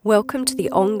Welcome to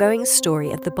the ongoing story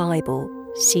of the Bible,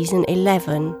 Season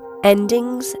 11,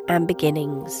 Endings and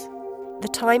Beginnings.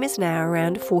 The time is now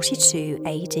around 42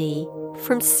 AD.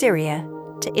 From Syria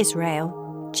to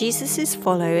Israel, Jesus'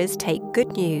 followers take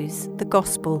good news, the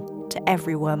gospel, to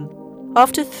everyone.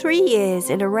 After 3 years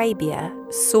in Arabia,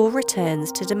 Saul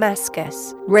returns to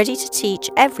Damascus, ready to teach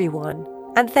everyone,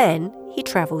 and then he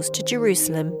travels to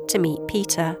Jerusalem to meet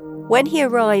Peter. When he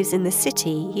arrives in the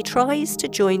city, he tries to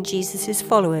join Jesus'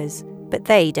 followers, but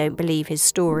they don't believe his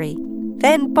story.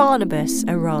 Then Barnabas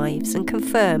arrives and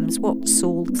confirms what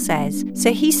Saul says,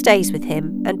 so he stays with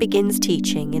him and begins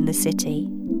teaching in the city.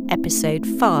 Episode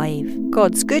 5.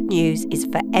 God's good news is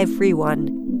for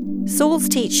everyone. Saul's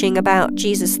teaching about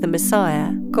Jesus the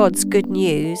Messiah, God's good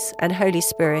news, and Holy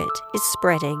Spirit is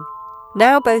spreading.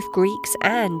 Now both Greeks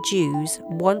and Jews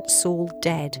want Saul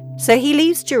dead. So he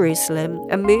leaves Jerusalem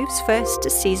and moves first to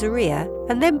Caesarea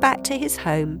and then back to his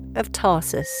home of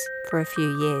Tarsus for a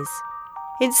few years.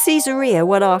 In Caesarea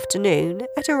one afternoon,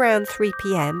 at around 3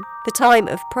 p.m, the time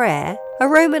of prayer, a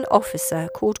Roman officer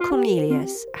called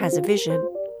Cornelius has a vision.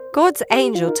 God's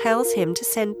angel tells him to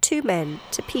send 2 men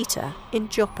to Peter in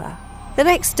Joppa. The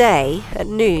next day, at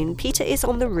noon, Peter is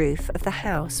on the roof of the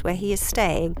house where he is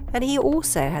staying, and he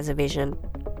also has a vision.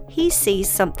 He sees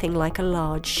something like a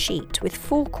large sheet with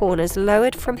 4 corners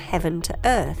lowered from heaven to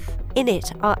earth. In it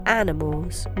are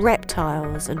animals,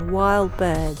 reptiles, and wild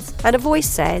birds, and a voice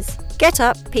says, "Get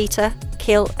up, Peter,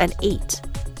 kill and eat."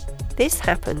 This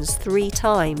happens 3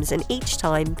 times, and each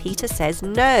time Peter says,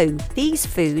 "No, these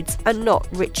foods are not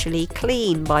ritually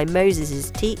clean by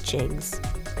Moses' teachings."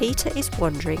 Peter is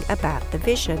wondering about the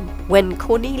vision when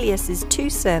Cornelius' 2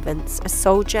 servants, a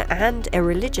soldier and a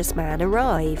religious man,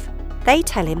 arrive. They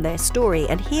tell him their story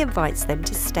and he invites them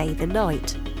to stay the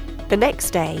night. The next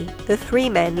day, the 3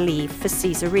 men leave for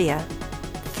Caesarea.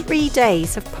 3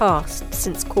 days have passed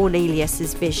since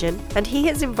Cornelius' vision, and he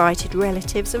has invited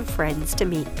relatives and friends to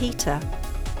meet Peter.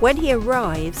 When he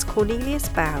arrives, Cornelius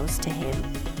bows to him,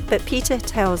 but Peter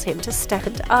tells him to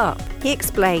stand up. He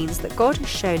explains that God has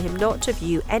shown him not to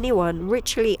view anyone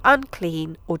ritually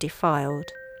unclean or defiled.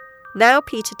 Now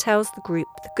Peter tells the group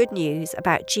the good news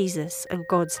about Jesus and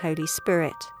God's Holy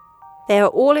Spirit. They are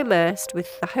all immersed with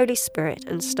the Holy Spirit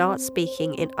and start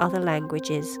speaking in other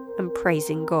languages and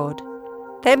praising God.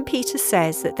 Then Peter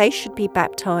says that they should be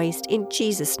baptized in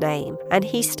Jesus' name, and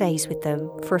he stays with them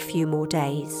for a few more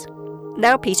days.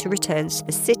 Now Peter returns to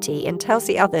the city and tells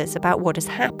the others about what has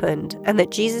happened and that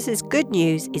Jesus' good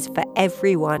news is for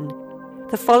everyone.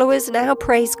 The followers now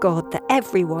praise God that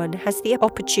everyone has the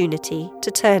opportunity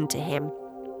to turn to him.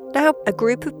 Now a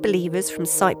group of believers from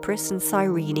Cyprus and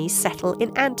Cyrene settle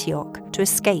in Antioch to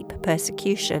escape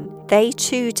persecution. They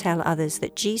too tell others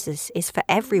that Jesus is for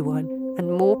everyone,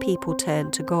 and more people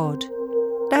turn to God.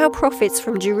 Now prophets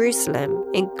from Jerusalem,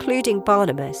 including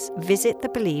Barnabas, visit the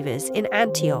believers in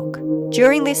Antioch.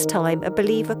 During this time, a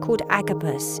believer called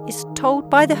Agabus is told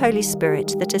by the Holy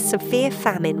Spirit that a severe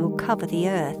famine will cover the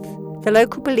earth. The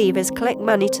local believers collect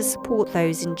money to support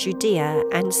those in Judea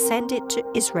and send it to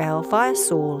Israel via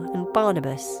Saul and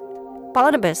Barnabas.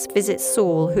 Barnabas visits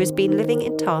Saul, who has been living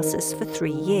in Tarsus for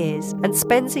 3 years, and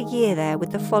spends a year there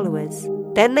with the followers.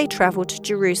 Then they travel to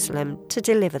Jerusalem to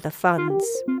deliver the funds.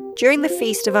 During the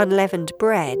Feast of Unleavened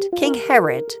Bread, King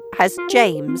Herod has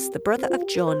James, the brother of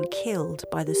John, killed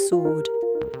by the sword.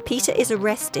 Peter is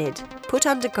arrested, put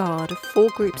under guard of 4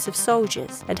 groups of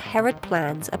soldiers, and Herod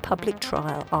plans a public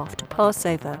trial after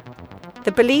Passover.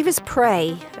 The believers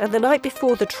pray, and the night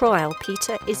before the trial,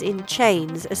 Peter is in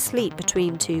chains, asleep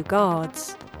between 2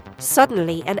 guards.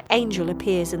 Suddenly, an angel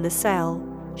appears in the cell,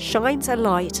 shines a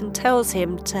light and tells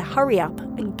him to hurry up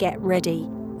and get ready.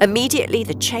 Immediately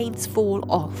the chains fall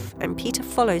off and Peter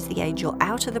follows the angel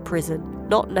out of the prison,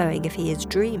 not knowing if he is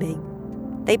dreaming.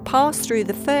 They pass through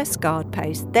the first guard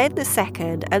post, then the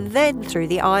second, and then through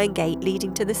the iron gate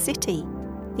leading to the city.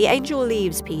 The angel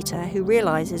leaves Peter, who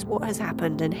realizes what has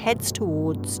happened and heads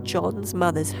towards John's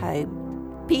mother's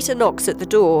home. Peter knocks at the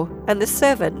door and the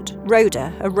servant,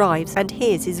 Rhoda, arrives and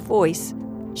hears his voice.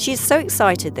 She is so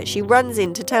excited that she runs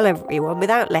in to tell everyone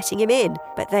without letting him in,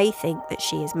 but they think that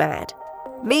she is mad.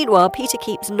 Meanwhile, Peter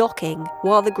keeps knocking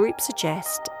while the group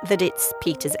suggest that it's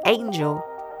Peter's angel.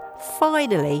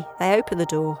 Finally, they open the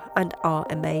door and are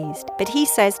amazed, but he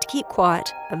says to keep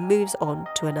quiet and moves on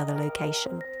to another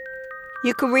location.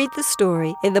 You can read the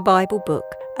story in the Bible book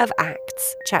of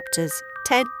Acts, chapters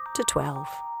 10 to 12.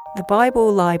 The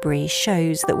Bible library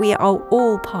shows that we are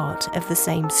all part of the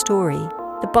same story.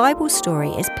 The Bible story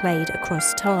is played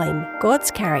across time. God's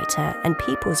character and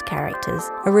people's characters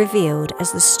are revealed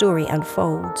as the story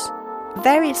unfolds.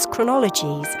 Various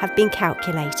chronologies have been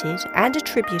calculated and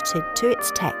attributed to its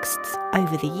texts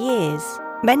over the years.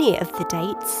 Many of the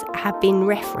dates have been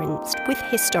referenced with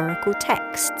historical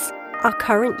texts. Our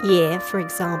current year, for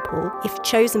example, if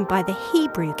chosen by the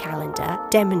Hebrew calendar,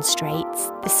 demonstrates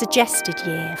the suggested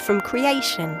year from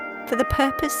creation. For the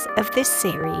purpose of this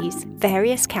series,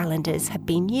 various calendars have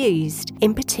been used,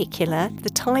 in particular the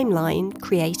timeline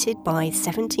created by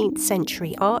 17th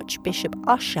century Archbishop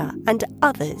Ussher and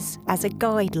others as a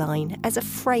guideline, as a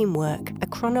framework, a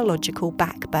chronological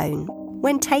backbone.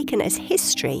 When taken as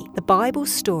history, the Bible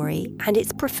story and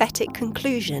its prophetic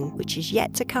conclusion, which is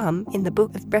yet to come in the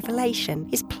book of Revelation,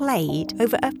 is played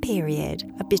over a period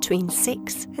of between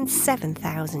 6,000 and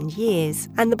 7,000 years.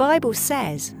 And the Bible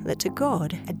says that to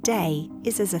God a day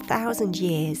is as 1,000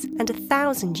 years, and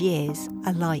 1,000 years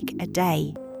are like a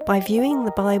day. By viewing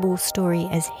the Bible story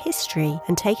as history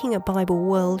and taking a Bible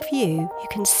worldview, you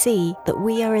can see that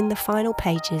we are in the final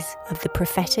pages of the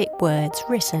prophetic words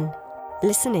written.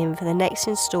 Listen in for the next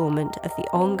instalment of the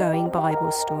ongoing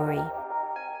Bible story.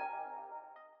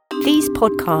 These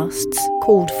podcasts,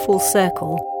 called Full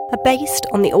Circle, are based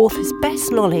on the author's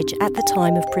best knowledge at the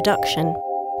time of production.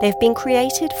 They have been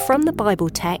created from the Bible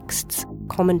texts,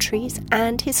 commentaries,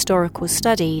 and historical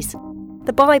studies.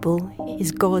 The Bible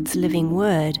is God's living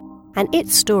word, and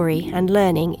its story and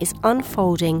learning is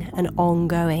unfolding and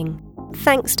ongoing.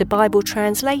 Thanks to Bible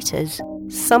translators,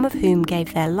 some of whom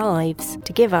gave their lives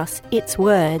to give us its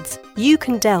words, you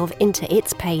can delve into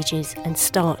its pages and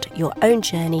start your own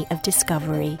journey of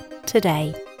discovery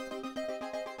today.